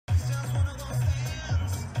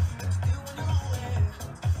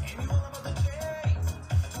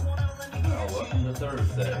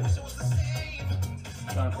Thursday.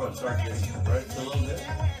 Time for us to start getting stretched a little bit.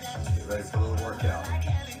 Get ready for a little workout.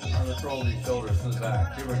 Now let's roll these shoulders to the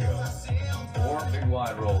back. Here we go. 4, big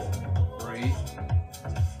wide roll. 3,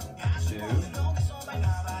 2,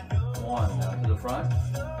 1. Now to the front.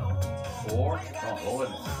 4. Don't roll it.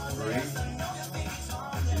 3,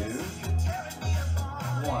 2,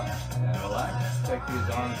 1. And relax. Take these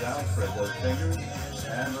arms out. Spread those fingers.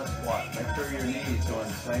 And let's squat. Make sure your knees go in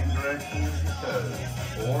the same direction as your toes.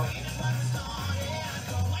 4,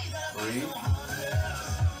 3, 2,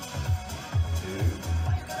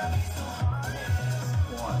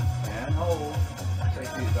 1. And hold.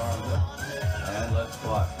 Take these arms up. And let's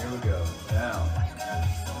squat. Here we go. Down.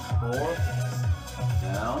 4.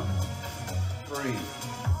 Down. 3.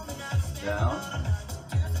 Down.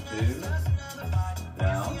 2.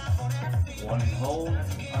 Down. 1 and hold.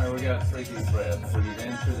 Alright, we got 3 deep breaths. Breathe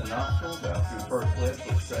in through the nostrils, out through first lips.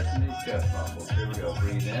 We're stretching these chest muscles. Here we go.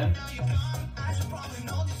 Breathe in.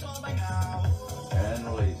 And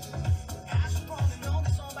release.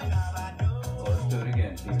 Well, let's do it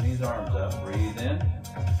again. Keep these arms up. Breathe in.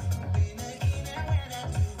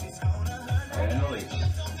 And release.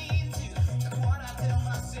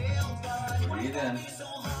 Breathe in.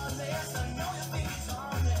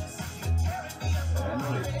 And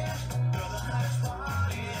release.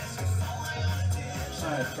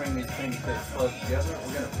 Alright, let's bring these fingertips close together.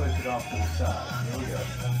 We're going to push it off to the side. Here we go.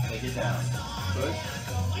 Take it down. Push.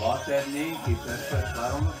 Lock that knee. Keep that foot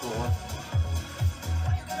flat on the floor.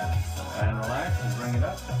 And relax and bring it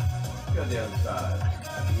up. Go to the other side.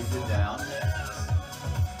 Ease it down.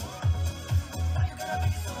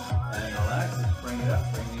 And relax. Just bring it up.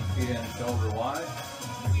 Bring these feet in shoulder wide.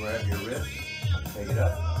 Grab your wrist. Take it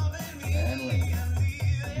up. And lean.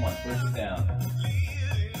 Come on, push it down.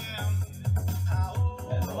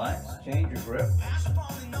 And relax. Change your grip.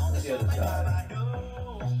 To the other side.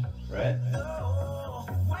 Right?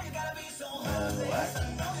 And relax.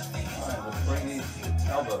 Alright, let's bring these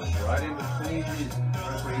elbows right in between these.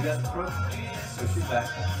 Where you got the foot, push it back.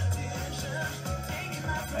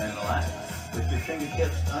 And relax. Put your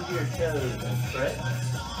fingertips under your toes and stretch.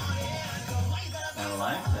 And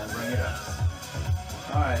relax and bring it up.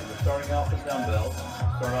 Alright, we're starting off with dumbbells.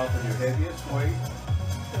 Start off with your heaviest weight.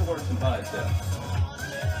 We'll work some biceps.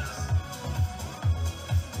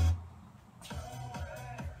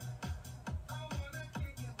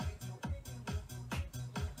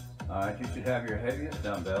 Alright, you should have your heaviest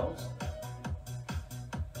dumbbells.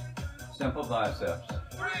 Simple biceps.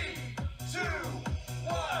 3, 2,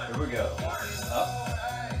 1. Here we go. Up.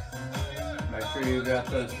 Make sure you've got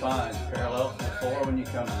those spines parallel to the floor when you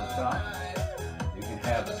come to the top. You can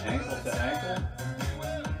have ankle to ankle,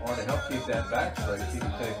 or to help keep that back straight, you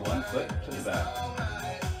can take one foot to the back.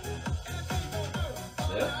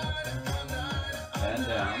 Lift. And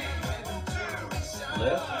down.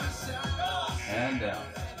 Lift. And down.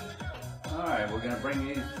 Alright, we're going to bring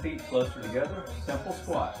these feet closer together. Simple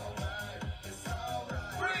squat.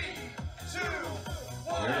 3, 2,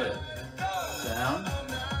 1. Here it is. Down.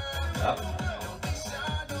 Up.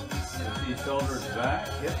 Lift these shoulders back.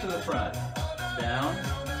 Hip to the front. Down.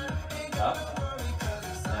 Up.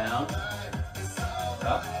 Down.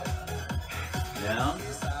 Up. Down.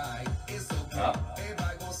 Up.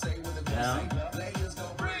 Down.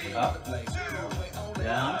 Up.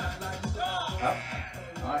 Down. Up.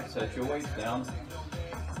 Alright, set your weights down.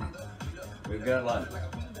 We've got lunge. 3,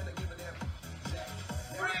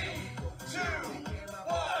 2,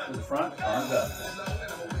 1. To the front, arms up.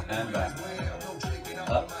 And back.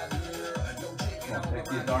 Up. Come on, take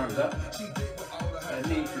these arms up. That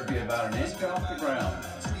knee should be about an inch off the ground.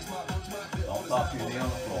 Don't stop your knee on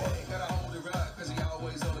the floor.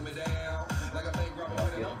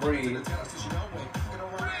 Just breathe.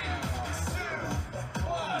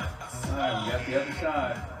 Alright, we got the other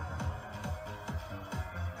side.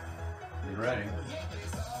 Get ready.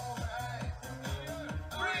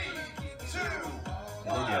 3, 2,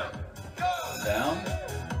 1. Here we go. Down.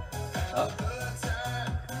 Up.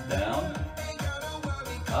 Down.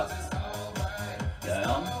 Up.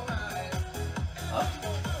 Down. Up.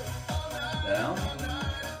 Down.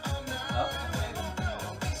 Up.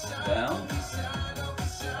 Down.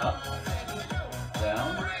 Up.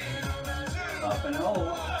 Down. Up and hold.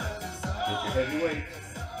 Get your heavy weights.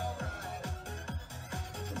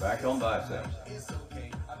 We're back on biceps.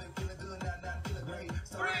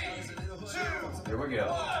 3, 2, Here we go.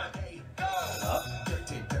 Up.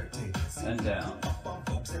 And down.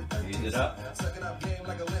 Ease it up.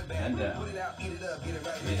 And down.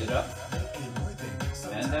 Ease it up.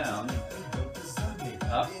 And down.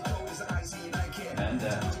 Up. And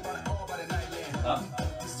down. Up.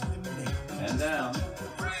 And down.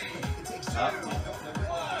 Up.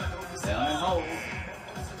 Down and hold.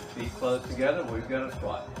 Feet close together. We've got a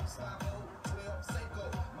squat.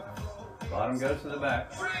 Bottom goes to the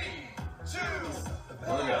back. 3, 2,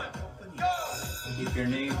 Here we go. go. Keep your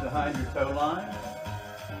knees behind your toe line.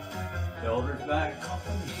 Shoulders back.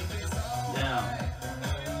 Down.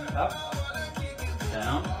 Up.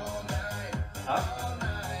 Down. Up.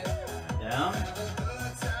 Down.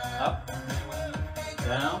 Up.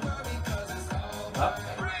 Down. Up.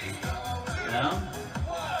 Down.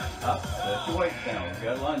 Up. Let your weight down. We've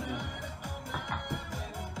got lunges.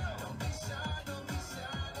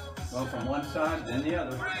 Go from one side, then the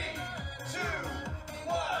other. 3, 2,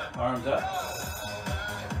 1. Arms up.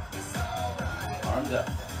 Arms up.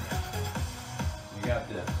 You got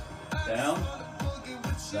this. Down.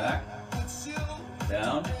 Back.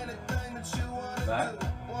 Down. Back.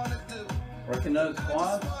 Working those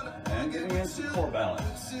quads and getting into core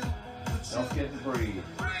balance. Don't forget to breathe.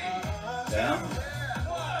 Down.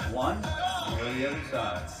 One. And go to the other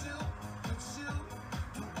side.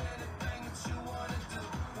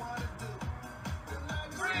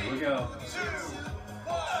 Here we go.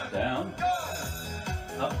 Down.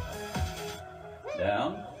 Up.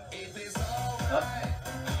 Down. Up.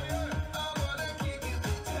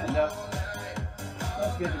 And up.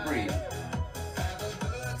 Let's get to breathe.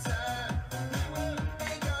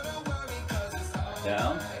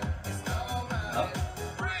 Down. Up.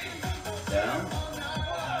 Down.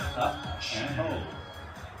 Up. And hold.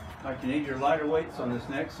 All right, you need your lighter weights on this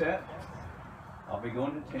next set. I'll be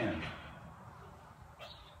going to 10.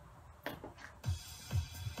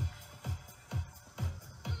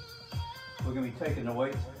 We're going to be taking the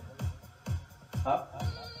weights up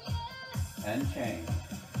and change.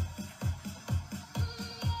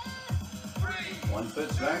 1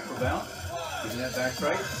 foot's back for bounce. Keeping that back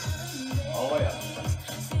straight. All the way up.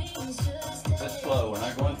 Just slow. We're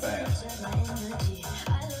not going fast.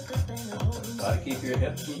 Try to keep your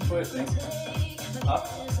hips from twisting. Up.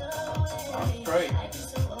 Arms straight.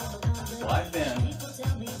 Slight bend.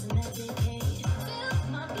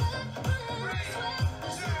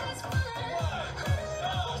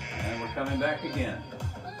 Coming back again.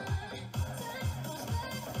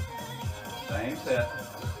 Same set.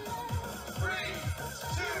 3,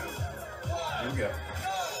 2, 1. Here we go.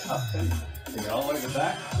 Up and take it all the way to the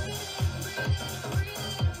back.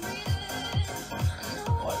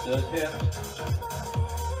 Watch those hips.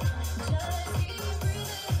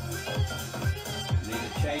 You need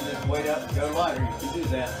to change this weight up and go lighter. You can do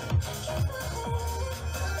that.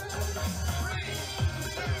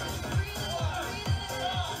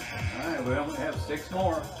 We only have 6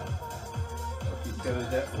 more. Hope you chose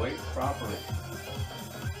that weight properly.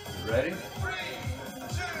 You ready? 3,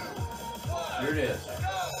 2, 1. Here it is.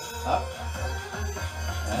 Up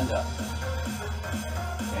and up.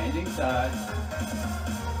 Changing sides.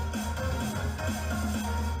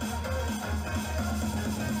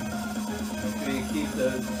 Make sure you keep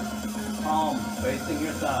those palms facing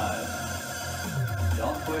your thighs.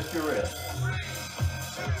 Don't twist your wrist.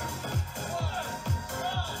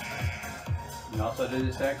 You can also do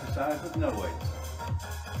this exercise with no weights.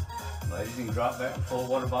 Ladies, you can drop back full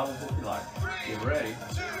water bottles if you like. Get ready.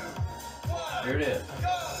 Here it is.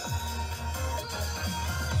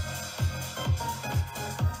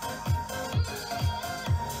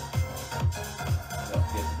 Don't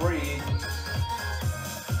forget to breathe.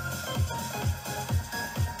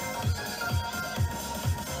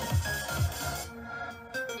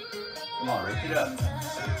 Come on, reach it up.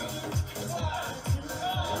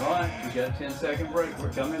 All right, you got a 10-second break. We're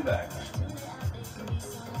coming back.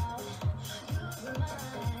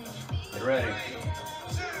 Get ready.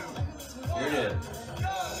 Here it is.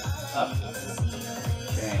 Up.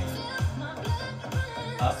 Change.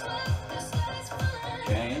 Up.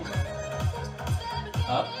 Change.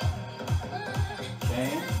 Up.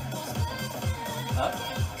 Change. Up.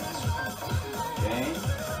 Change.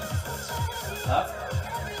 Up.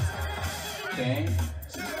 Change.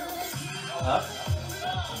 Up.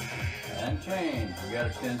 And change. We got a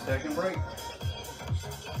 10-second break.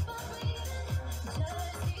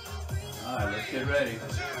 All right, let's get ready.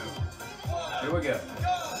 Here we go.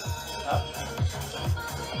 Up.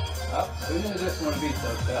 Up. Who knew this one would be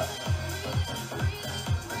so tough?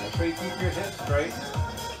 Make sure you keep your hips straight.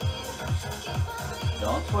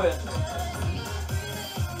 Don't twist.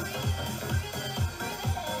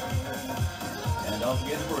 And don't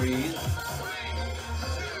forget to breathe.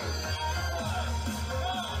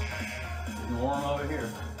 Warm over here.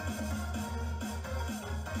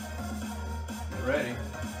 Get ready.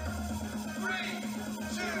 3,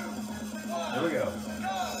 2, 1. Here we go.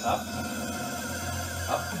 Up.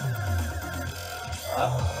 Up.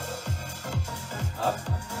 Up.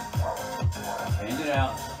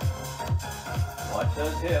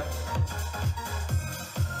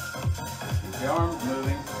 Keep your arms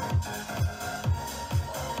moving.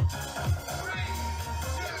 3,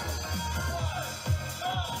 2,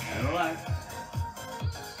 1, And relax.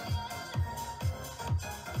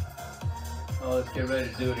 Oh, let's get ready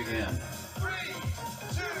to do it again. 3,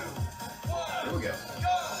 2, 1. Here we go.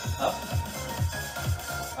 Go. Up.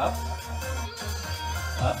 Up.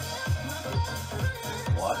 Up.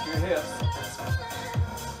 Watch your hips.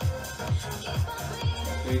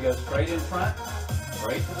 So you go straight in front,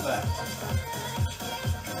 straight to the back.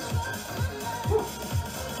 Whew.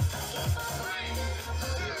 3,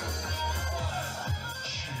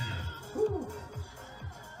 2, 1. Whew.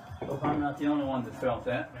 Hope I'm not the only one that felt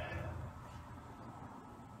that.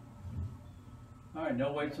 All right,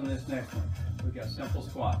 no weights on this next one. We got simple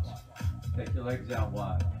squats. Take your legs out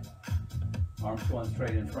wide. Arms going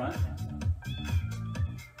straight in front.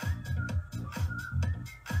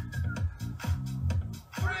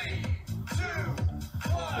 3, 2,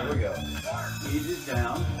 1. Here we go. Ease it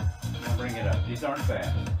down. Now bring it up. These aren't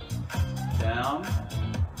fast. Down.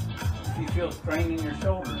 If you feel strain in your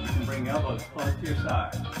shoulders, you can bring elbows close to your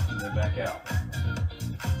side. And then back out.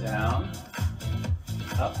 Down.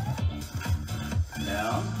 Up.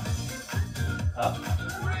 Down. Up.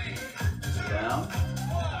 3, 2, Down.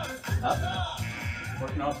 1. Up.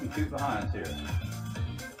 Working on some two behinds here.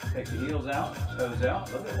 Take the heels out, toes out,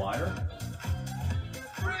 a little bit wider.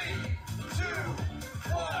 3, 2,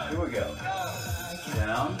 1. Here we go.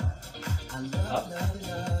 Down. Up.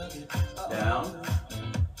 Down.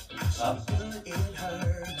 Up.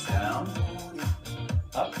 Down.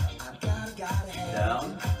 Up. Down.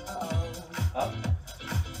 Up.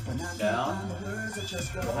 Down.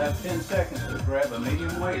 We'll have 10 seconds to grab a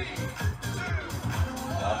medium weight.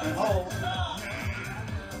 Stop and hold.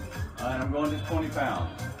 All right, I'm going to 20 pounds.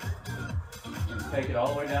 And take it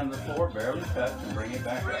all the way down to the floor, barely touch, and bring it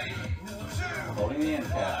back up. Holding the end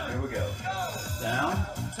cap. Here we go. Down.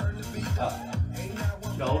 Up.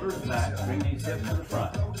 Shoulders back. Bring these hips to the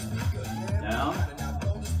front. Down.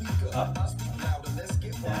 Up.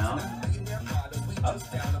 Down. Up.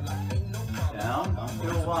 Down. I'm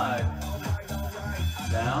still wide.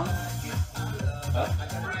 Down. Up.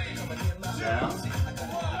 Down.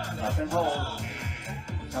 Up and hold.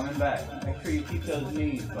 Coming back. Make sure you keep those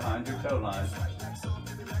knees behind your toe line.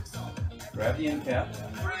 Grab the end cap.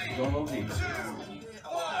 Go a little deeper.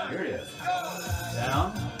 Here it is.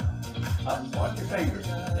 Down. Up. Watch your fingers.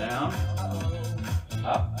 Down.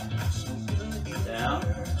 Up. Down.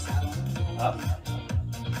 Up.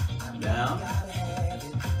 Down.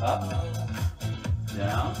 Up.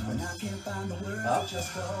 Down. Up.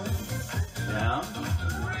 Down.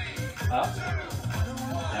 Up.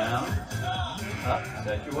 Down. Up.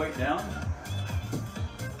 Set your weight down.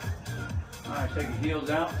 All right, take your heels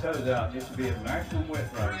out, toes out, just to be at maximum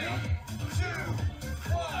width right now.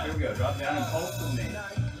 Here we go. Drop down and pulse the knee.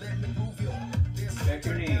 Check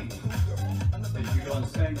your knee. If you go in the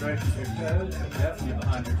same direction as your toes, definitely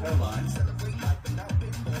behind your toe line.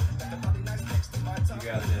 You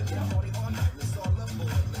got this.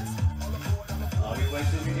 All your weight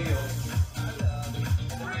in your heels.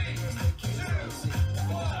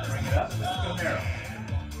 Bring it up. Let's go narrow.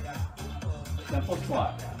 Simple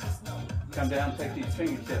squat. Come down, take these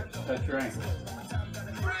fingertips, touch your ankles.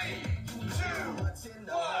 3, 2,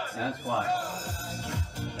 1. And squat.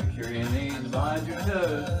 Make sure your knees behind your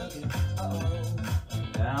toes.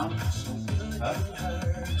 Down, up,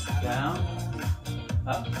 down,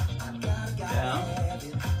 up, down,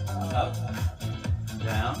 up,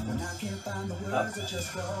 down, up,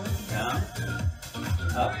 down,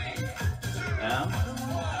 up, down,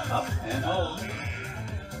 up, and hold.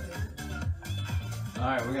 All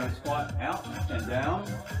right, we're going to squat out and down,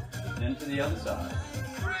 then to the other side.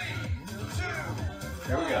 3,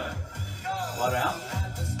 2, Here we go. Squat out,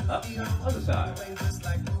 up, other side,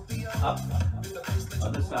 up,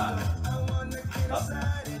 other side, up,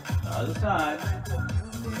 other side.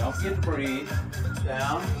 Don't forget to breathe.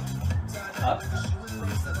 Down, up,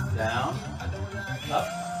 down, up,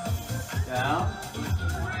 down,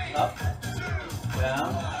 up,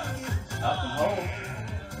 down, up and hold.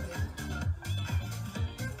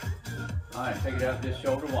 All right, take it out just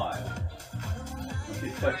shoulder wide. Once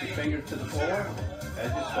you touch your fingers to the floor,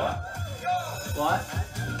 as you squat. Squat,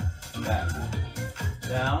 back,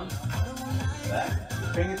 down, back,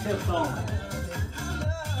 fingertips only.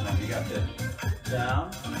 Come on, you got this.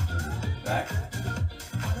 Down, back,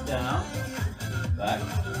 down, back,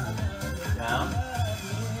 down,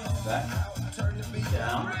 back,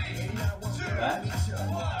 down, back,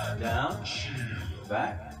 down,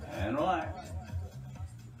 back, and relax.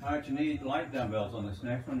 All right, you need light dumbbells on this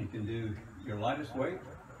next one. You can do your lightest weight,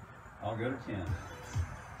 I'll go to 10.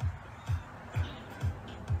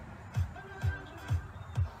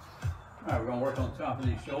 All right, we're going to work on the top of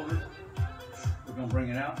these shoulders. We're going to bring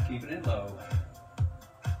it out, keeping it low.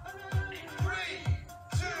 3,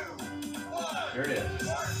 2, 1. Here it is.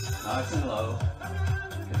 Nice and low.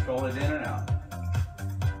 Control it in and out.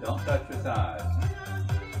 Don't touch your thighs.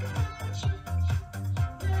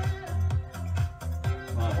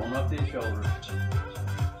 Come on, warm up these shoulders.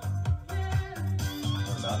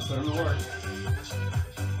 We're about to put them to work.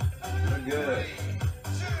 Look good.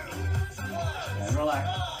 And relax.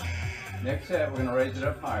 Next set, we're going to raise it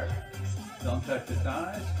up higher. Don't touch your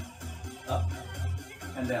thighs. Up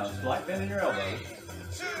and down. Slight bend in your elbows.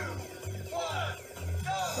 2, 1, go.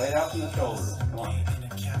 Straight out from the shoulders. Come on.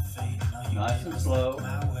 Nice and slow.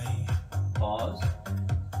 Pause.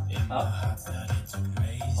 Up. Pause.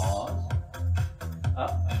 Up.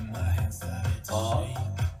 Pause.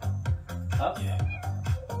 Up.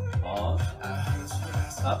 Pause.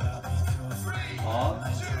 Up.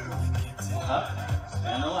 Pause. Up.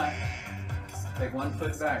 And relax. Take one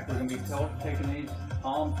foot back. We're going to be taking these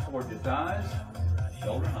palms toward your thighs.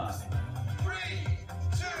 Shoulder high. 3,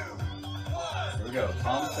 2, 1. Here we go.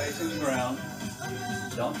 Palms facing the ground.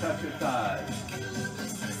 Don't touch your thighs.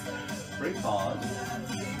 Free pause.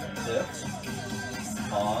 Lift.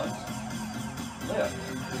 Pause. Lift.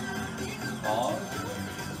 Pause.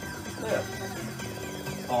 Lift.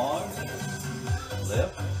 Pause.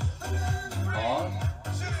 Lift. Pause.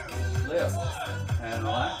 Lift. And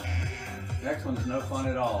relax. Next one's no fun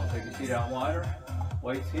at all. Take your feet out wider.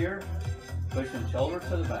 Weights here. Pushing shoulder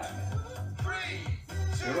to the back. 3,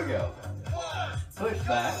 2, Here we go. 1. Push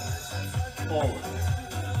back. Forward.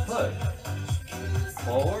 Push.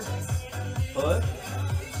 Forward. Push.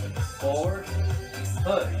 Forward.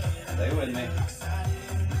 Push. Stay with me.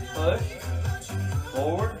 Push.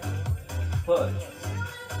 Forward. Push.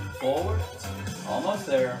 Forward. Almost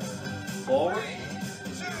there. Forward.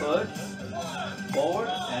 Push. Forward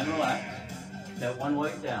and relax. That one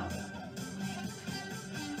weight down.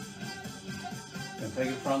 Then take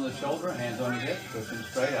it from the shoulder, hands on your hips, pushing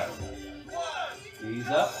straight out. Ease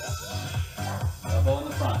up. Elbow in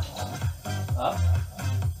the front. Up.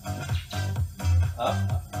 Up.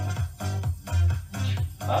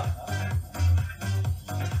 Up.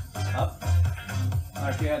 Up. All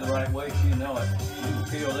right, if you have the right weight, you know it. You can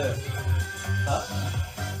feel this. Up.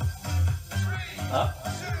 Up.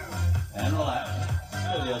 And relax. To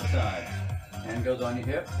the other side. Hand goes on your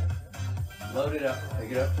hip. Load it up.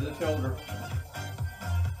 Take it up to the shoulder.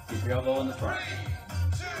 Keep your elbow in the front.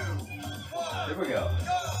 3, 2, 1. Here we go.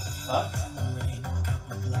 Up.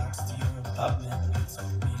 Up. Up.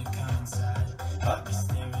 Up.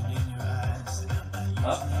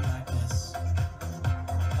 Up.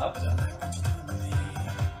 Up.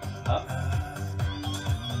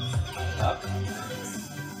 Up.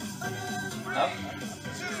 Up.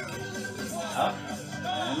 Up.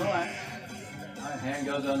 And relax. All right, hand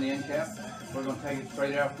goes on the end cap. We're going to take it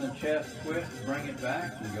straight out from the chest, twist, bring it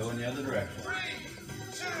back, and go in the other direction. 3,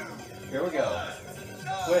 2, Here we go.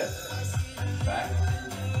 Twist. Back.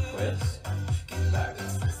 Twist. Back.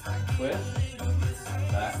 Twist.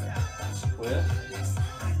 Back. Twist.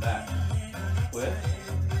 Back. Twist.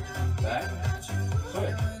 Back.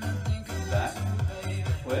 Twist. Back.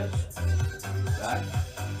 Twist. Back.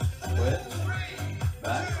 Twist.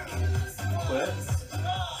 Back. Twist.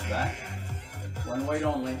 Back. One weight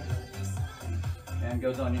only. Hand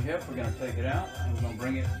goes on your hip. We're going to take it out. And we're going to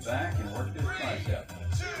bring it back and work this tricep.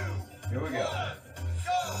 2, Here we go. 1, go.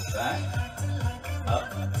 Back. Up.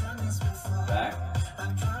 Back.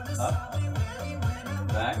 Up.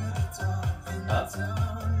 Back. Up.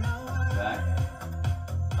 Back.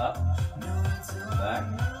 Up. Back.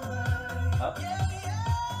 Up.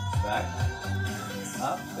 Back.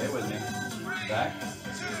 Up. Stay with me. Back.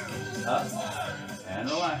 Up. And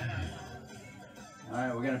relax. All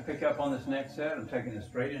right, we're going to pick up on this next set. I'm taking it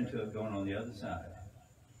straight into it, going on the other side.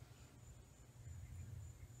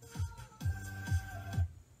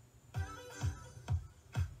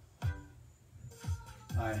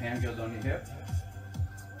 All right, hand goes on your hip.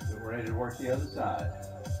 We're ready to work the other side.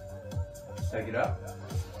 Take it up.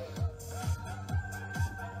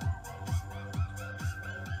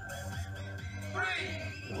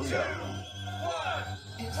 Here we go.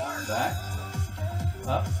 Back.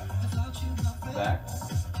 Up. Back.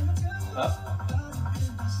 Up.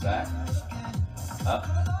 Back. Up.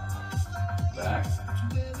 Back.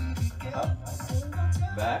 Up.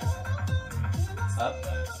 Back. Up. Back.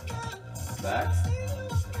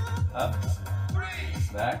 Up.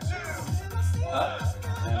 Back. Up.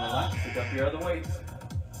 And relax. Pick up your other weight.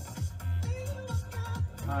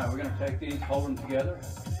 Alright, we're going to take these, hold them together.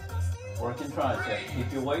 Working triceps.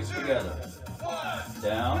 Keep your weights together.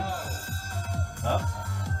 Down, up,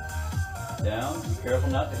 down. Be careful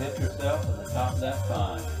not to hit yourself at the top of that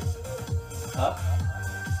spine. Up,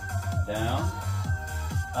 down,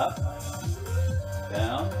 up,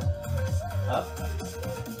 down, up,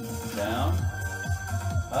 down,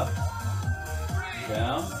 up,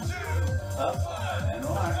 down, up, and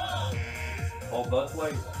relax. Hold both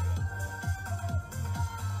weights.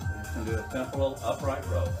 We're just going to do a simple little upright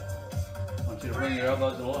row. I want you to bring your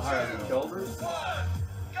elbows a little higher than the shoulders.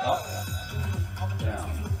 Up, down,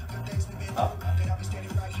 up, down,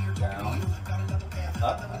 up, down,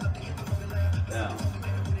 up,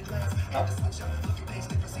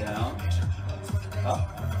 down, up,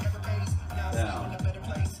 down,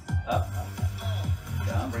 up,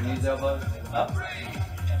 down. Bring these elbows up,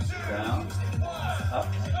 down, up,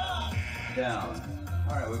 down.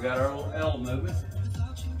 All right, we've got our little L movement.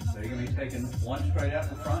 So you're going to be taking one straight out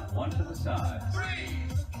in front, one to the side. 3,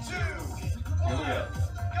 2, Here we go.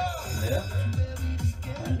 Lift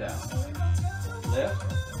and down. Lift,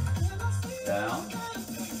 down,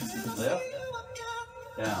 lift,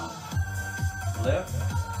 down, lift,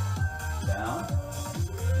 down,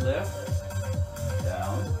 lift,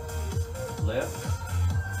 down, lift,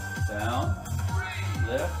 down,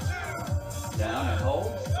 lift, down, and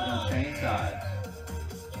hold. We're going to change sides.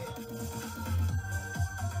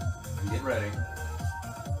 Get ready.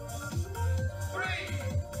 3,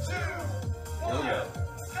 2, Here we go.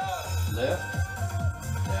 Lift,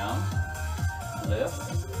 down, lift,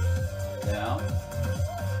 down,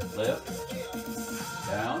 lift,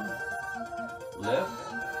 down, lift,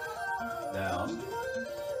 down,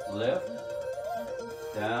 lift,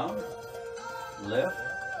 down, lift,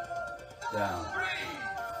 down,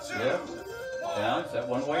 lift, down. Set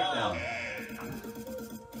one weight down.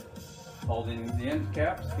 Holding the end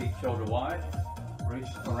caps, feet shoulder wide. Reach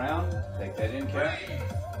around, take that end cap,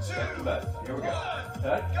 touch the butt. Here we go.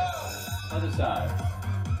 Touch. Other side.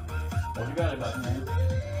 Hold your belly button, man.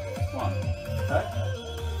 Come on. Touch.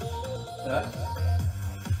 Touch.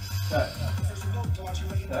 Touch.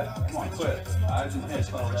 Touch. Come on, quit. Eyes and head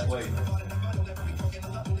follow that weight.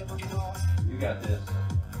 You got this.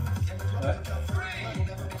 Touch.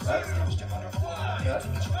 Touch. Touch.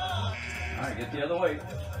 All right, get the other weight.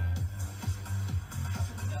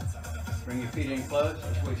 Bring your feet in close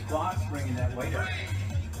as we squat, bringing that weight up.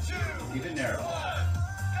 Keep it narrow.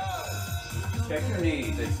 Check your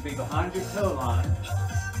knees. They should be behind your toe line.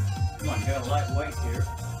 Come on, you got a light weight here.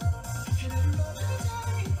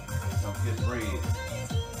 Don't forget to breathe.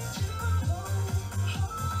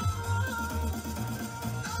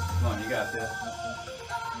 Come on, you got this.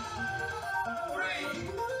 3,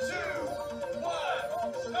 2,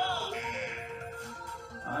 1, stop.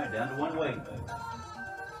 All right, down to one weight.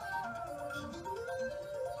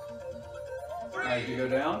 As you go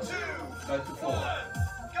down, touch the floor.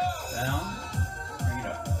 Down, bring it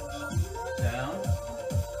up. Down,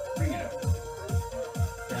 bring it up.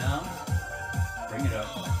 Down, bring it up.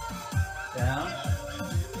 Down,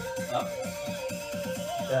 up,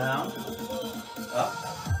 down, up,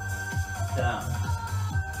 down,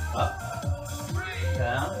 up,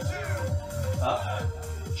 down, up,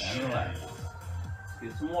 and relax.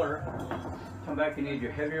 Get some water. Come back, you need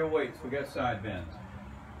your heavier weights. We got side bends.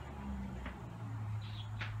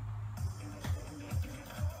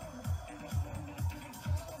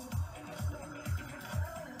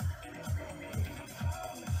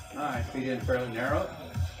 All right, feet in fairly narrow.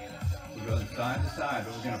 We go side to side,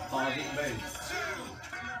 but we're going to pause at the base.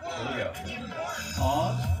 Here we go.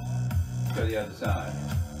 Pause. Go to the other side.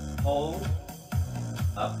 Hold.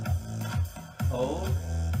 Up. Hold.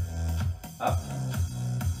 Up.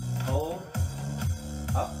 Hold.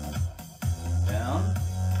 Up. Down.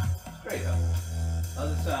 Straight up.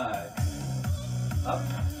 Other side. Up.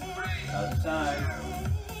 Other side.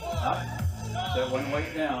 Up. Set one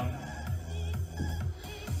weight down.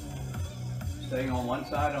 Staying on one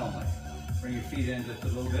side only. Bring your feet in just a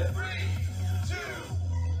little bit. 3, 2,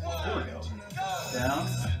 1, Here we go. Down.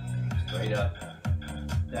 Straight up.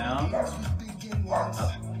 Down. Up.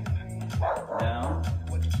 Down.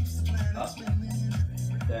 Up.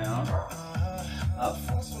 Down. Up.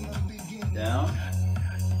 Down.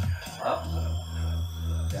 Up.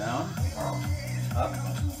 Down. Up.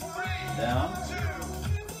 Down.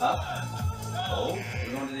 Up. Hold.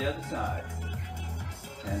 We're going to the other side.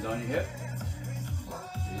 Hands on your hip.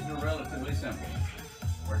 These are relatively simple.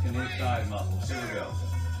 Working these side muscles. Here we go.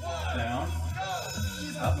 Down.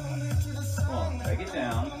 Up. Come on. Take it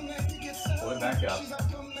down. Pull it back up.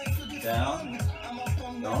 Down.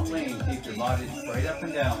 Don't lean. Keep your body straight up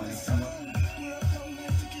and down when you come up.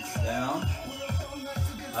 Down.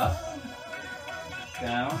 Up.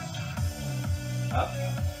 down, up,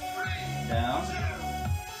 down,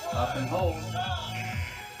 up and hold.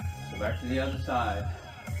 Go back to the other side.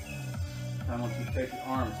 I want you to take your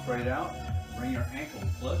arms straight out, bring your ankles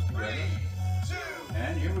close together,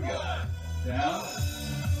 and here we go. Down,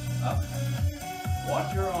 up.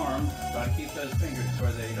 Watch your arms. Try to keep those fingers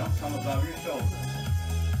where they don't come above your shoulders.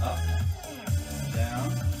 Up, down,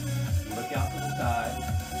 look out to the side.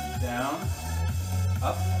 Down,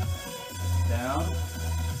 up, down,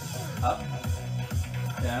 up,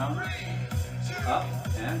 down, up,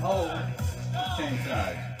 and hold. Change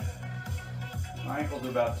sides. My ankles are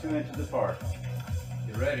about 2 inches apart.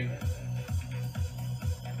 Get ready.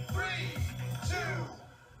 3, 2,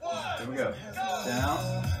 1. Here we go. Down,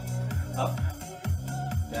 up,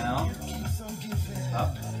 down,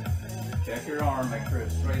 up. Check your arm, make sure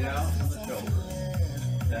it's straight out from the shoulder.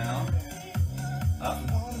 Down, up,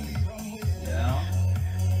 down,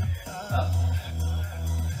 up,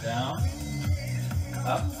 down,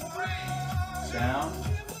 up, down,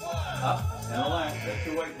 up, and relax. Set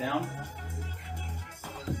your weight down.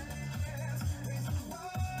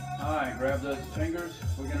 All right, grab those fingers.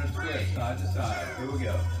 We're going to twist side to side. Here we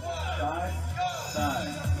go. Side, side.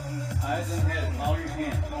 Eyes and head. Follow your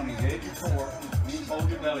hands. Come on, engage your core. Hold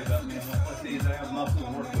your belly button. Let's see if I have muscle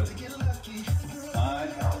to work with.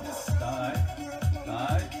 Side, side,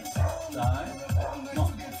 side, side. Come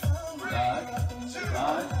on. Side,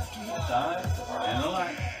 side, side, and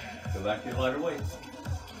relax. Go back to your lighter weight.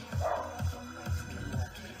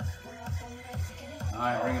 All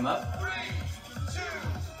right, bring them up.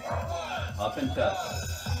 Up and touch.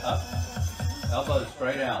 Up. Elbows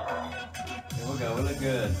straight out. Here we go. We look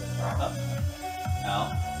good. Up.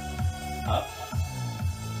 Out. Up.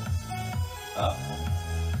 Up.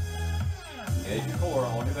 Engage your core.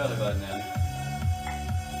 Hold your belly button in.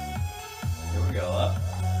 Here we go. Up.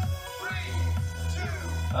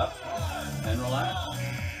 Up. And relax.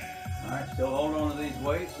 All right. Still hold on to these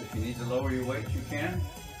weights. If you need to lower your weights, you can.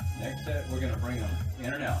 Next set, we're going to bring them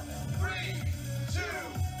in and out. 3, 2,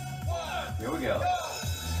 1. Here we go.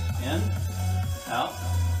 In, out,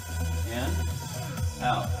 in,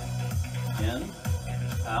 out, in,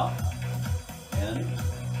 out, in,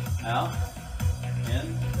 out,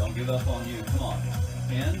 in. Don't give up on you. Come on.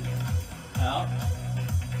 In, out,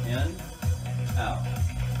 in, out,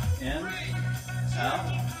 in, out,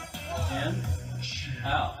 in,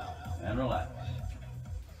 out, and relax.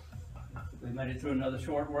 We made it through another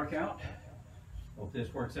short workout. Hope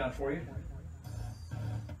this works out for you.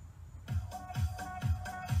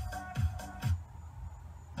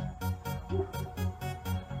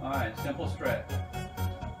 All right, simple stretch.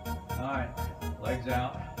 All right, legs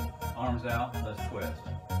out, arms out, let's twist.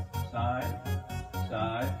 Side,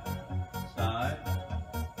 side, side,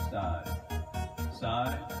 side,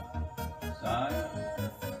 side, side.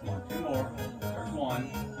 One, two more. There's one.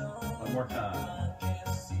 One more time.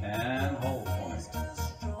 And hold for me.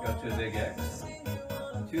 Go to a big X.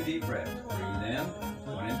 2 deep breaths. Breathe in.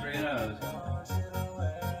 1 in through your nose.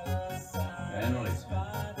 And release.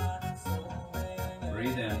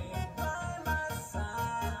 Breathe in.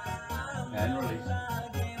 And release.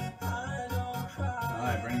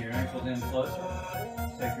 Alright, bring your ankles in closer.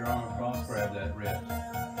 Take your arm across, grab that wrist.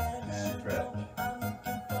 And stretch.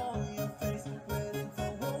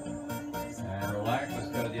 And relax. Let's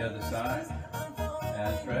go to the other side.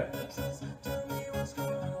 And stretch.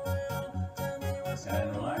 And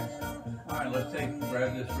relax. Alright, let's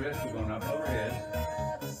grab this wrist. We're going up overhead.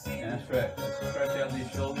 And stretch. Stretch out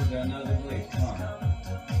these shoulders and those obliques. Come on.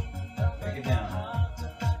 Take it down.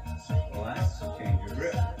 Relax. Change your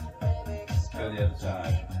grip. Go to the other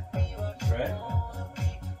side. Stretch.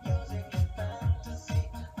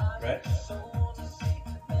 Stretch.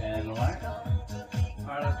 And relax.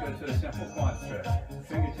 Alright, let's go to a simple quad stretch.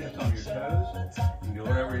 Fingertips on your toes. You can go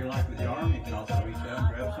whatever you like with your arm. You can also reach out and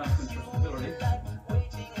grab something for stability.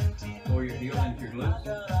 Pull your heel into your glutes.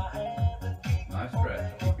 Nice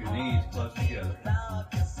stretch. Keep your knees close together.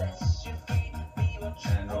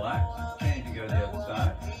 And relax. Change and go to the other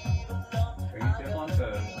side. Fingertip on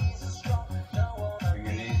toes. Bring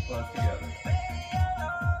your knees close together.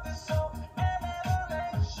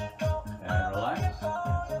 And relax.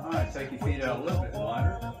 Alright, take your feet out a little bit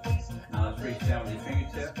wider. Now let's reach down with your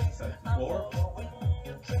fingertips, touch the floor.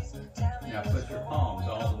 Now put your palms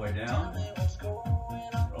all the way down.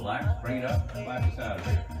 Relax, bring it up, clap us out of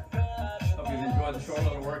here. Hope you've enjoyed the short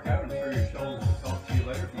little workout. I'm sure your shoulders will talk to you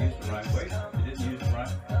later if you use the right weight. If you didn't use the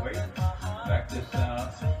right weight, back this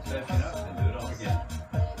session up.